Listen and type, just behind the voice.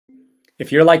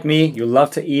If you're like me, you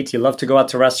love to eat, you love to go out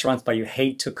to restaurants, but you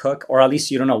hate to cook, or at least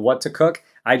you don't know what to cook,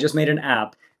 I just made an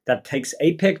app that takes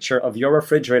a picture of your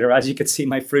refrigerator. As you can see,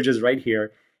 my fridge is right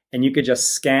here. And you could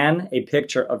just scan a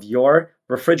picture of your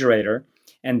refrigerator.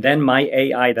 And then my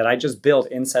AI that I just built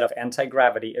inside of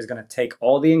Antigravity is going to take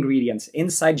all the ingredients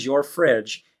inside your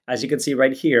fridge, as you can see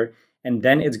right here, and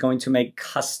then it's going to make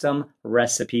custom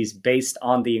recipes based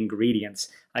on the ingredients.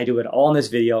 I do it all in this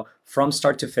video from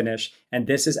start to finish. And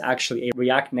this is actually a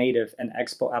React Native and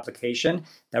Expo application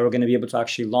that we're going to be able to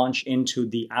actually launch into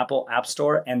the Apple App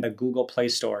Store and the Google Play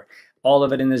Store. All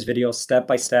of it in this video, step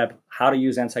by step, how to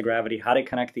use Antigravity, how to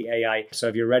connect the AI. So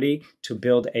if you're ready to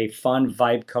build a fun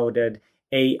vibe-coded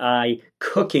AI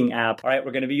cooking app, all right,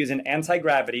 we're going to be using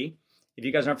Antigravity. If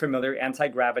you guys aren't familiar,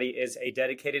 Antigravity is a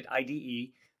dedicated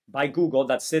IDE by Google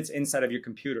that sits inside of your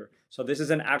computer. So this is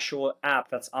an actual app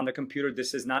that's on the computer.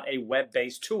 This is not a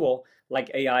web-based tool like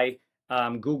AI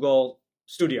Google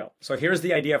Studio. So here's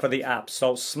the idea for the app.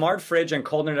 So smart fridge and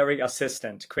culinary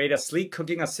assistant. Create a sleek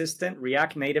cooking assistant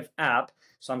React Native app.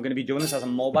 So I'm going to be doing this as a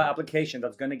mobile application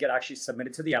that's going to get actually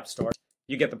submitted to the App Store.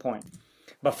 You get the point.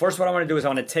 But first what I want to do is I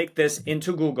want to take this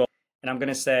into Google and I'm going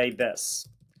to say this.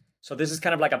 So this is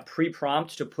kind of like a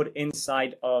pre-prompt to put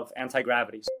inside of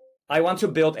Antigravity. I want to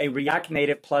build a React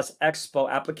Native plus Expo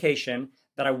application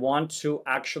that I want to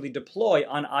actually deploy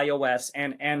on iOS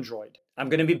and Android. I'm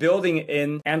going to be building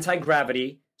in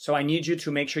Antigravity, so I need you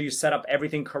to make sure you set up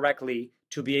everything correctly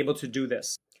to be able to do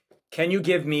this. Can you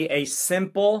give me a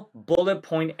simple bullet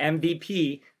point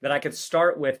MVP that I could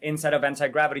start with inside of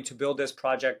Antigravity to build this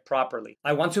project properly?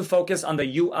 I want to focus on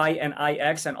the UI and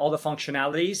IX and all the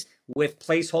functionalities with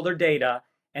placeholder data,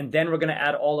 and then we're going to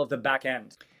add all of the back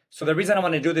end. So the reason I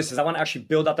want to do this is I want to actually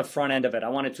build out the front end of it. I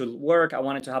want it to work. I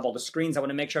want it to have all the screens. I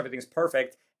want to make sure everything's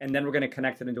perfect. And then we're going to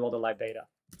connect it and do all the live data.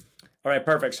 All right,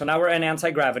 perfect. So now we're in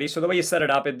Antigravity. So the way you set it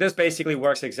up, this basically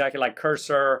works exactly like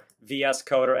Cursor, VS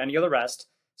Code, or any of the rest.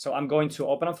 So I'm going to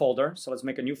open a folder. So let's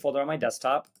make a new folder on my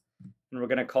desktop. And we're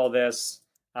going to call this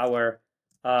our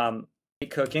Hey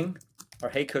Cooking or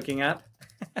Hey Cooking app.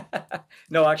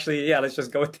 No, actually, yeah, let's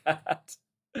just go with that.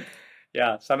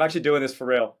 Yeah, so I'm actually doing this for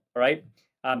real. All right.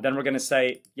 Then we're going to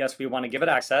say, yes, we want to give it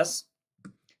access.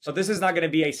 So this is not going to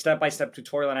be a step-by-step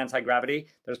tutorial on Antigravity.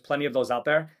 There's plenty of those out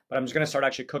there, but I'm just going to start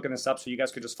actually cooking this up so you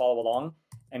guys could just follow along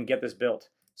and get this built.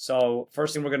 So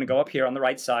first thing, we're going to go up here on the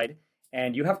right side,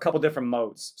 and you have a couple different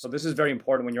modes. So this is very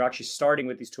important when you're actually starting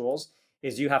with these tools,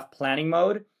 is you have planning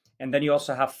mode, and then you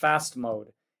also have fast mode,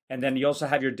 and then you also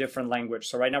have your different language.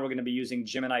 So right now we're going to be using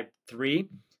Gemini 3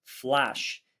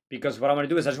 Flash. Because what I'm going to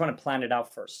do is I just want to plan it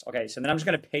out first. Okay, so then I'm just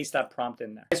going to paste that prompt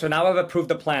in there. Okay, so now I've approved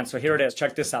the plan. So here it is.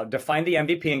 Check this out. Define the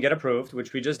MVP and get approved,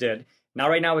 which we just did. Now,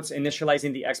 right now, it's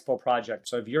initializing the Expo project.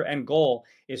 So if your end goal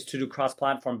is to do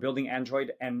cross-platform, building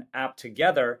Android and app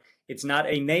together, it's not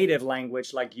a native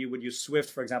language like you would use Swift,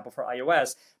 for example, for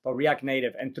iOS, but React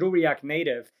Native. And through React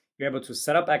Native, you're able to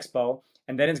set up Expo,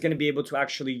 and then it's going to be able to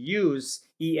actually use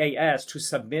EAS to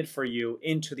submit for you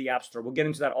into the App Store. We'll get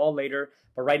into that all later.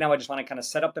 But right now, I just want to kind of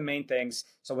set up the main things.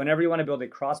 So whenever you want to build a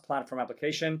cross-platform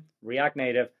application, React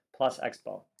Native plus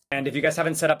Expo. And if you guys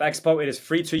haven't set up Expo, it is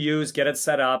free to use. Get it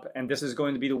set up. And this is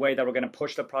going to be the way that we're going to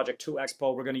push the project to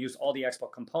Expo. We're going to use all the Expo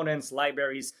components,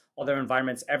 libraries, other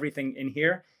environments, everything in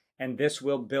here. And this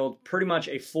will build pretty much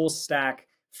a full stack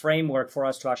framework for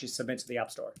us to actually submit to the App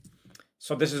Store.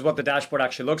 So this is what the dashboard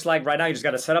actually looks like. Right now, you just got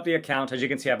to set up the account. As you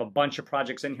can see, I have a bunch of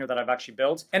projects in here that I've actually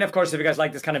built. And of course, if you guys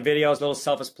like this kind of videos, little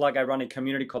selfish plug, I run a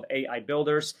community called AI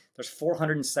Builders. There's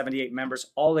 478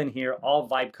 members all in here, all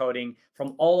vibe coding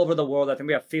from all over the world. I think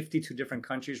we have 52 different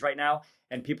countries right now.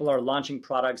 And people are launching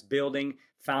products, building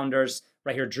founders.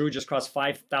 Right here, Drew just crossed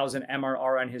 5,000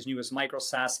 MRR on his newest micro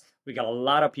SaaS. We got a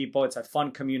lot of people. It's a fun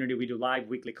community. We do live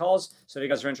weekly calls. So if you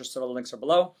guys are interested, all the links are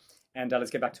below. And let's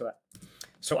get back to it.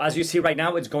 So as you see right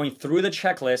now, it's going through the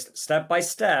checklist step by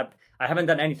step. I haven't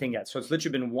done anything yet. So it's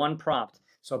literally been one prompt.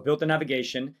 So built the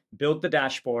navigation, built the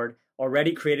dashboard,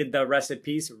 already created the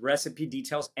recipes, recipe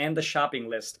details, and the shopping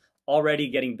list already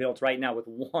getting built right now with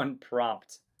one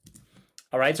prompt.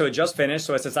 All right, so it just finished.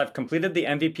 So it says, I've completed the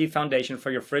MVP foundation for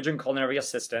your fridge and culinary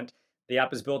assistant. The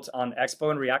app is built on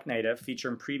Expo and React Native,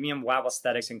 featuring premium wow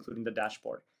aesthetics, including the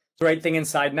dashboard. Great thing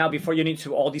inside. Now, before you need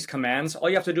to all these commands, all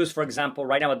you have to do is, for example,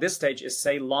 right now at this stage is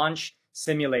say launch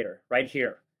simulator right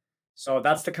here. So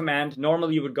that's the command.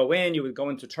 Normally you would go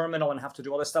into terminal and have to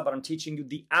do all this stuff, but I'm teaching you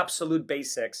the absolute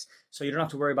basics so you don't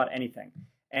have to worry about anything.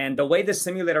 And the way this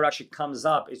simulator actually comes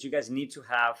up is you guys need to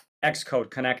have Xcode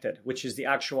connected, which is the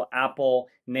actual Apple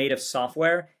native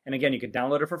software. And again, you can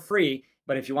download it for free,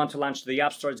 but if you want to launch to the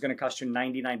App Store, it's going to cost you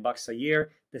 $99 a year.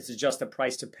 This is just the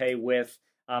price to pay with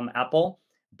Apple.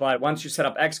 But once you set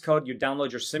up Xcode, you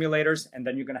download your simulators, and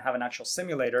then you're going to have an actual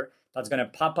simulator that's going to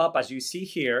pop up as you see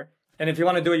here. And if you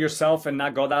want to do it yourself and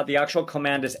not go that, the actual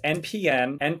command is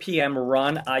npm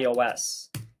run iOS,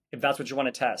 if that's what you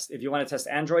want to test. If you want to test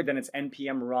Android, then it's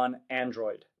npm run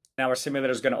Android. Now our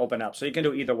simulator is going to open up. So you can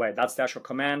do either way. That's the actual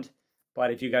command.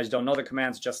 But if you guys don't know the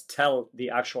commands, just tell the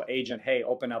actual agent, hey,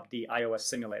 open up the iOS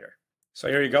simulator. So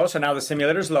here you go. So now the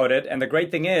simulator is loaded. And the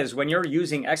great thing is when you're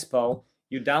using Expo,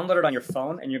 you download it on your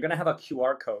phone and you're going to have a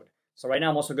QR code. So right now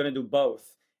I'm also going to do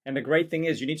both. And the great thing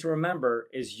is you need to remember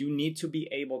is you need to be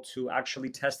able to actually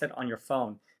test it on your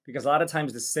phone, because a lot of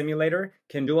times the simulator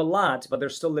can do a lot, but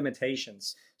there's still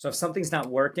limitations. So if something's not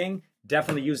working,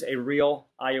 definitely use a real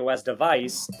iOS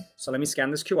device. So let me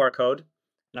scan this QR code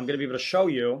and I'm going to be able to show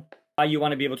you how you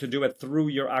want to be able to do it through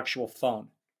your actual phone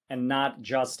and not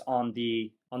just on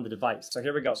the device. So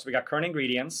here we go. So we got current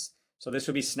ingredients. So this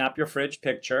would be snap your fridge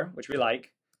picture, which we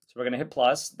like. So we're going to hit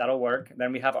plus. That'll work.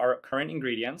 Then we have our current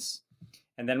ingredients.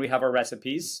 And then we have our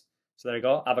recipes. So there you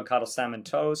go. Avocado salmon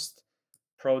toast,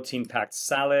 protein-packed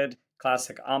salad,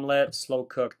 classic omelet,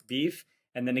 slow-cooked beef.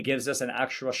 And then it gives us an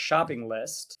actual shopping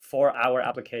list for our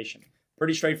application.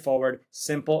 Pretty straightforward,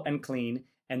 simple and clean.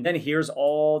 And then here's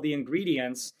all the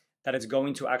ingredients that it's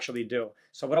going to actually do.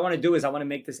 So what I want to do is I want to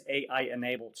make this AI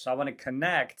enabled. So I want to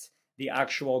connect the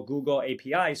actual Google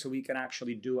API so we can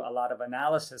actually do a lot of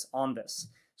analysis on this.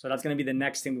 So that's going to be the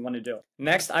next thing we want to do.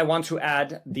 Next, I want to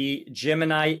add the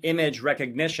Gemini image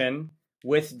recognition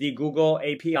with the Google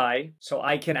API so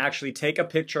I can actually take a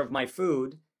picture of my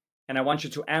food and I want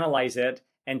you to analyze it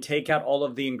and take out all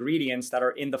of the ingredients that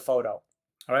are in the photo.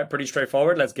 All right, pretty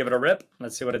straightforward. Let's give it a rip.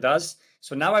 Let's see what it does.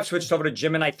 So now I've switched over to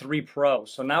Gemini 3 Pro.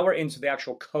 So now we're into the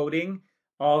actual coding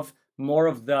of more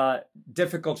of the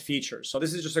difficult features. So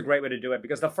this is just a great way to do it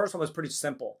because the first one was pretty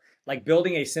simple. Like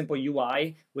building a simple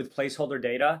UI with placeholder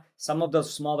data, some of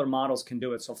those smaller models can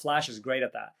do it. So Flash is great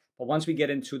at that. But once we get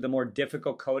into the more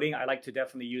difficult coding, I like to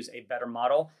definitely use a better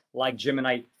model like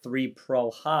Gemini 3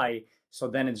 Pro High. So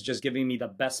then it's just giving me the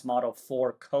best model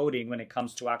for coding when it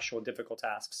comes to actual difficult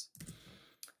tasks.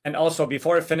 And also,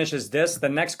 before it finishes this, the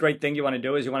next great thing you want to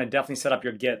do is you want to definitely set up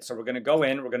your Git. So we're going to go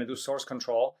in, we're going to do source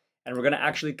control, and we're going to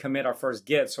actually commit our first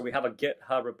Git. So we have a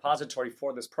GitHub repository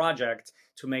for this project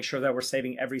to make sure that we're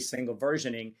saving every single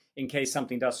versioning in case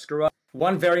something does screw up.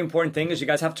 One very important thing is you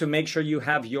guys have to make sure you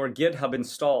have your GitHub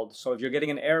installed. So if you're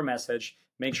getting an error message,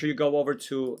 make sure you go over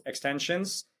to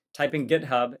extensions, type in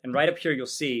GitHub, and right up here you'll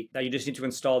see that you just need to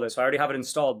install this. So I already have it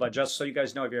installed, but just so you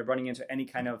guys know if you're running into any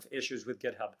kind of issues with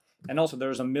GitHub. And also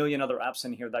there's a million other apps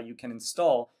in here that you can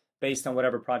install based on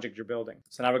whatever project you're building.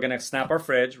 So now we're going to snap our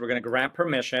fridge. We're going to grant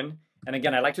permission. And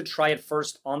again, I like to try it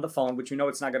first on the phone, which we know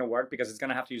it's not going to work because it's going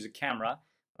to have to use a camera,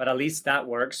 but at least that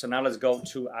works. So now let's go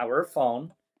to our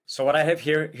phone. So what I have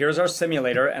here, here's our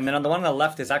simulator. And then on the one on the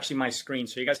left is actually my screen.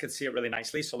 So you guys can see it really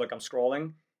nicely. So look, I'm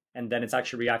scrolling and then it's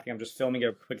actually reacting. I'm just filming it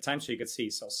a quick time so you can see.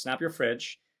 So snap your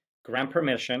fridge, grant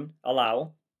permission,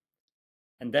 allow.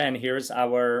 And then here's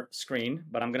our screen,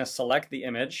 but I'm going to select the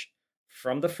image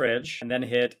from the fridge and then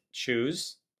hit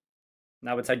choose.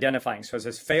 Now it's identifying. So it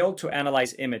says failed to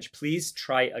analyze image. Please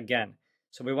try again.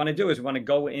 So what we want to do is we want to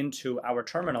go into our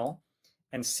terminal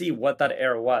and see what that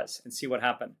error was and see what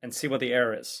happened and see what the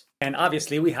error is. And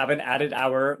obviously we haven't added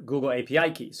our Google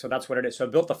API key. So that's what it is. So I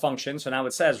built the function. So now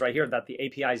it says right here that the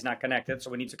API is not connected.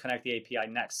 So we need to connect the API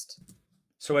next.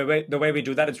 So the way we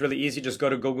do that, it's really easy. Just go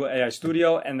to Google AI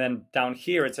Studio and then down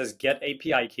here it says get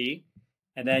API key.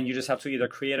 And then you just have to either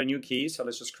create a new key. So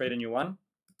let's just create a new one.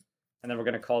 And then we're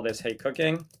going to call this Hey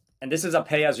Cooking. And this is a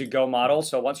pay as you go model.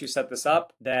 So once you set this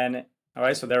up, then, all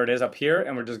right, so there it is up here.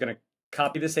 And we're just going to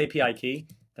copy this API key.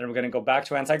 Then we're going to go back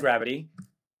to Antigravity.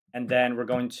 And then we're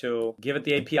going to give it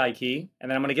the API key. And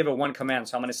then I'm going to give it one command.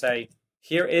 So I'm going to say,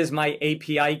 here is my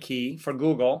API key for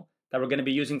Google that we're going to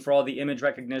be using for all the image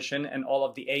recognition and all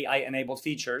of the AI enabled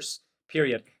features,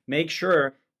 period. Make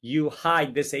sure you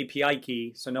hide this API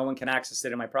key so no one can access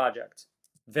it in my project.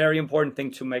 Very important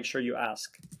thing to make sure you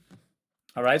ask.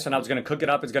 All right, so now it's going to cook it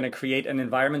up. It's going to create an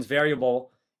environment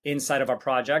variable inside of our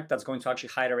project that's going to actually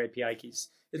hide our API keys.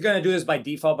 It's going to do this by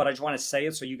default, but I just want to say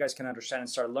it so you guys can understand and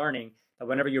start learning that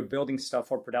whenever you're building stuff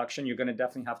for production, you're going to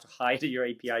definitely have to hide your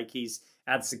API keys,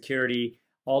 add security,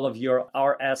 all of your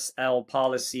RSL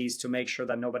policies to make sure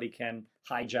that nobody can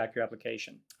hijack your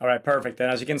application. All right, perfect.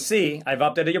 And as you can see, I've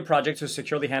updated your project to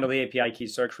securely handle the API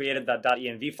keys. So I created that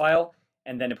 .env file,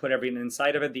 and then I put everything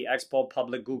inside of it, the Expo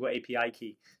public Google API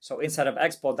key. So inside of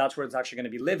Expo, that's where it's actually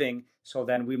going to be living. So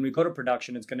then when we go to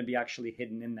production, it's going to be actually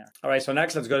hidden in there. All right, so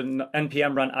next, let's go to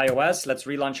npm run iOS. Let's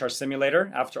relaunch our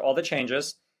simulator after all the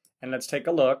changes. And let's take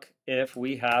a look if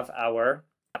we have our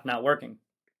not working.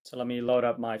 So let me load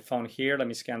up my phone here. Let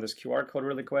me scan this QR code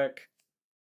really quick.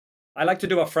 I like to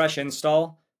do a fresh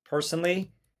install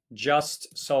personally,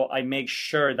 just so I make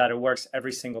sure that it works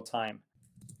every single time.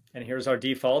 And here's our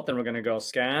default. Then we're going to go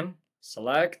scan,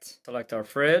 select our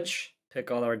fridge, pick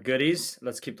all our goodies.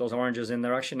 Let's keep those oranges in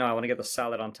there. Actually, no, I want to get the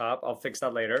salad on top. I'll fix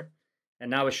that later.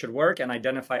 And now it should work and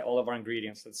identify all of our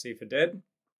ingredients. Let's see if it did.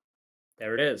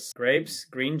 There it is. Grapes,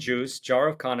 green juice, jar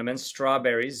of condiments,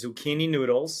 strawberries, zucchini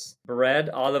noodles,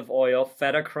 bread, olive oil,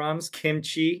 feta crumbs,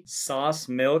 kimchi, sauce,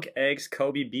 milk, eggs,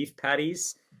 Kobe beef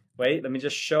patties. Wait, let me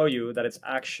just show you that it's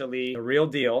actually the real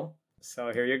deal.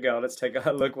 So here you go. Let's take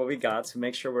a look what we got to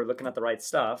make sure we're looking at the right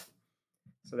stuff.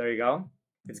 So there you go.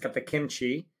 It's got the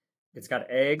kimchi. It's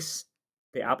got eggs,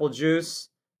 the apple juice.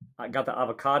 I got the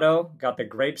avocado, got the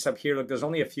grapes up here. Look, there's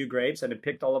only a few grapes and it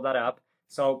picked all of that up.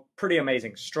 So pretty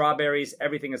amazing. Strawberries,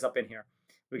 everything is up in here.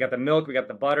 We got the milk, we got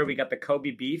the butter, we got the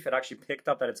Kobe beef. It actually picked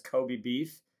up that it's Kobe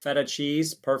beef. Feta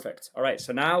cheese, perfect. All right,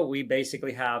 so now we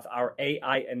basically have our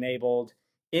AI-enabled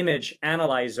image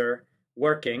analyzer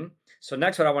working. So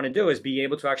next what I want to do is be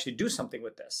able to actually do something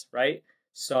with this, right?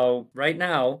 So right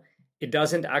now, it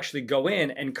doesn't actually go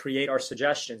in and create our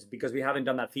suggestions because we haven't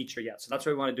done that feature yet. So that's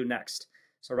what we want to do next.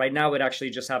 So right now, it actually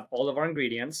just have all of our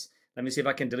ingredients. Let me see if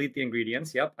I can delete the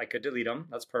ingredients. Yep, I could delete them.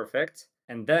 That's perfect.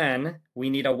 And then we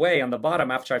need a way on the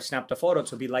bottom after I've snapped a photo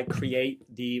to be like, create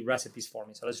the recipes for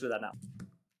me. So let's do that now.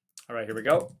 All right, here we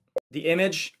go. The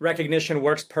image recognition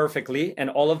works perfectly and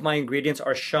all of my ingredients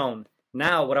are shown.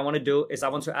 Now what I want to do is I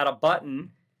want to add a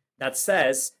button that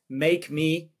says, make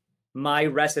me my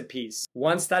recipes.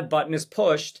 Once that button is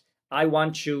pushed, I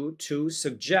want you to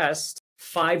suggest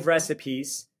 5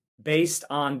 recipes based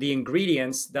on the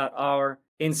ingredients that are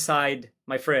inside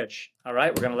my fridge. All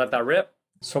right, we're gonna let that rip.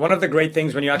 So one of the great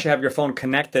things when you actually have your phone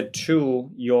connected to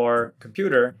your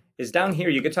computer is down here,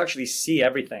 you get to actually see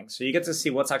everything. So you get to see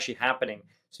what's actually happening.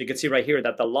 So you can see right here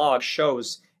that the log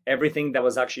shows everything that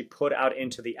was actually put out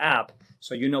into the app.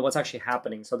 So you know what's actually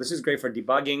happening. So this is great for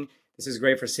debugging. This is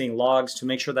great for seeing logs to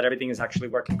make sure that everything is actually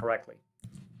working correctly.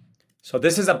 So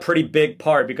this is a pretty big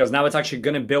part because now it's actually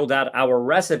going to build out our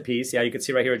recipes. Yeah, you can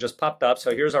see right here, it just popped up. So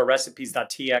here's our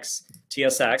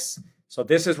recipes.tsx. So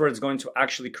this is where it's going to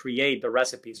actually create the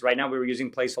recipes. Right now we were using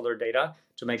placeholder data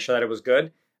to make sure that it was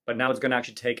good, but now it's going to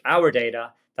actually take our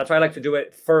data. That's why I like to do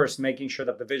it first, making sure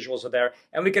that the visuals are there.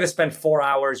 And we could have spent 4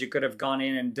 hours. You could have gone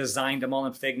in and designed them all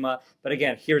in Figma. But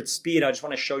again, here at Speed, I just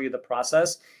want to show you the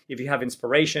process. If you have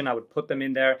inspiration, I would put them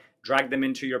in there, drag them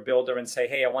into your builder and say,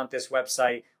 hey, I want this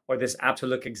website or this app to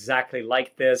look exactly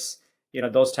like this, you know,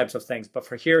 those types of things. But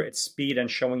for here, it's Speed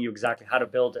and showing you exactly how to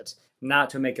build it, not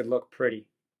to make it look pretty,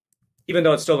 even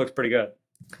though it still looks pretty good.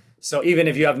 So even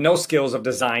if you have no skills of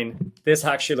design, this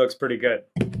actually looks pretty good.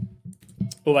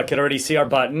 Oh, I could already see our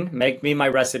button, make me my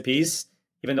recipes,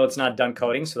 even though it's not done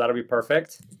coding, so that'll be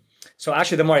perfect. So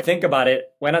actually, the more I think about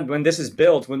it, when this is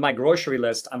built with my grocery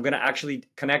list, I'm gonna actually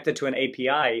connect it to an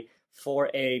API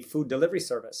for a food delivery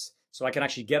service. So I can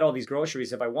actually get all these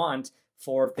groceries if I want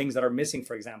for things that are missing,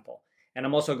 for example. And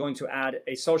I'm also going to add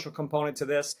a social component to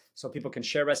this so people can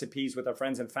share recipes with their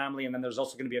friends and family. And then there's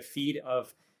also going to be a feed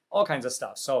of all kinds of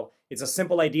stuff. So it's a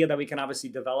simple idea that we can obviously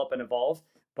develop and evolve,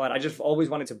 but I just always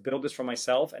wanted to build this for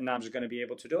myself and now I'm just going to be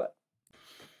able to do it.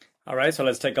 All right, so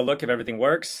let's take a look if everything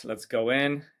works. Let's go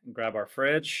in and grab our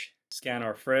fridge, scan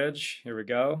our fridge. Here we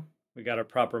go. We got our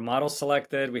proper model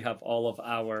selected. We have all of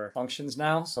our functions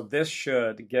now. So this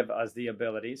should give us the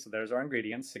ability. So there's our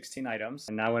ingredients, 16 items.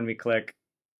 And now when we click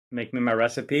make me my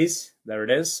recipes, there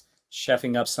it is,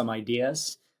 chefing up some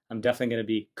ideas. I'm definitely going to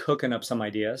be cooking up some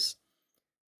ideas.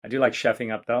 I do like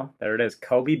chefing up though. There it is,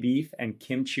 Kobe beef and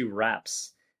kimchi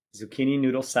wraps, zucchini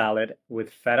noodle salad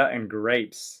with feta and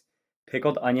grapes,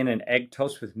 pickled onion and egg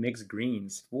toast with mixed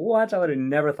greens. What? I would have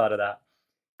never thought of that.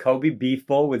 Kobe beef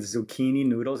bowl with zucchini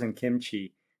noodles and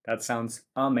kimchi. That sounds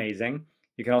amazing.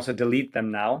 You can also delete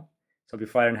them now. So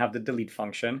before I didn't have the delete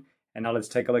function. And now let's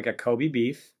take a look at Kobe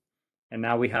beef. And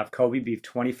now we have Kobe beef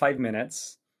 25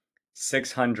 minutes,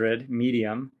 600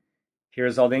 medium.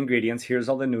 Here's all the ingredients. Here's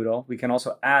all the noodle. We can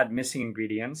also add missing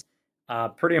ingredients.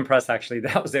 Pretty impressed actually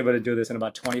that I was able to do this in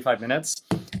about 25 minutes.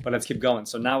 But let's keep going.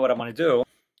 So now what I want to do,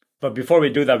 but before we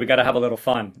do that, we got to have a little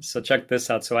fun. So check this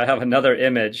out. So I have another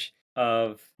image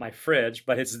of my fridge,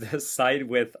 but it's this side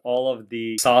with all of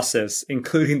the sauces,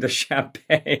 including the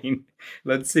champagne.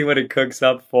 Let's see what it cooks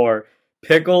up for.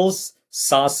 Pickles,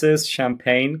 sauces,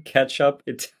 champagne, ketchup,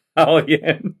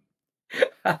 Italian.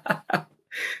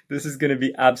 This is going to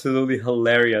be absolutely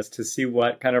hilarious to see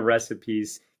what kind of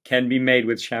recipes can be made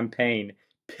with champagne.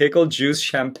 Pickle juice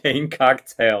champagne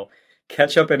cocktail,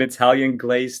 ketchup and Italian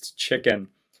glazed chicken.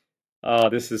 Oh,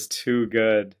 this is too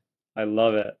good. I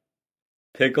love it.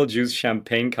 Pickle juice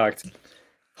champagne cocktail.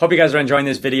 Hope you guys are enjoying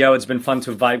this video. It's been fun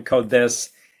to vibe code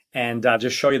this and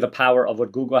just show you the power of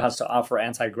what Google has to offer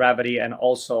anti-gravity, and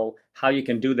also how you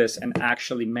can do this and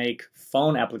actually make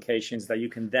phone applications that you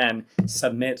can then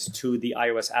submit to the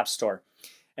iOS App Store.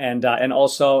 And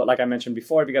also, like I mentioned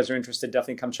before, if you guys are interested,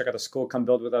 definitely come check out the school. Come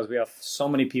build with us. We have so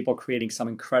many people creating some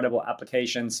incredible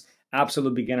applications,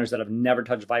 absolute beginners that have never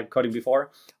touched vibe coding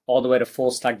before, all the way to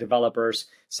full stack developers.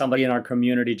 Somebody in our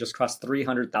community just crossed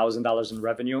 $300,000 in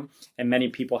revenue, and many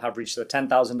people have reached the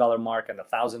 $10,000 mark and the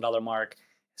 $1,000 mark.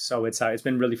 So it's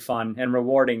been really fun and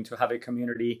rewarding to have a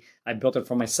community. I built it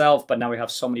for myself, but now we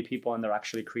have so many people and they're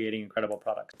actually creating incredible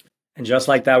products. And just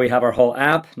like that, we have our whole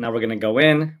app. Now we're going to go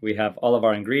in. We have all of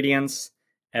our ingredients,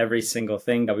 every single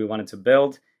thing that we wanted to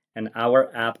build, and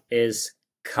our app is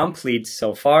complete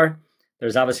so far.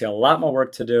 There's obviously a lot more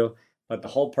work to do, but the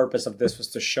whole purpose of this was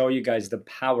to show you guys the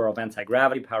power of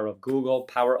anti-gravity, power of Google,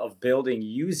 power of building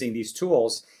using these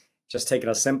tools, just taking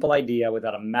a simple idea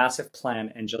without a massive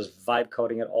plan and just vibe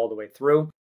coding it all the way through.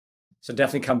 So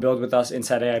definitely come build with us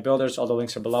inside AI Builders. All the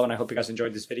links are below, and I hope you guys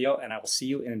enjoyed this video, and I will see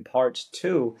you in part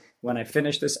 2 when I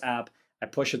finish this app. I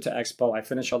push it to Expo, I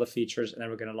finish all the features, and then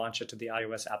we're going to launch it to the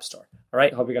iOS App Store. All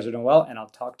right, hope you guys are doing well, and I'll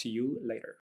talk to you later.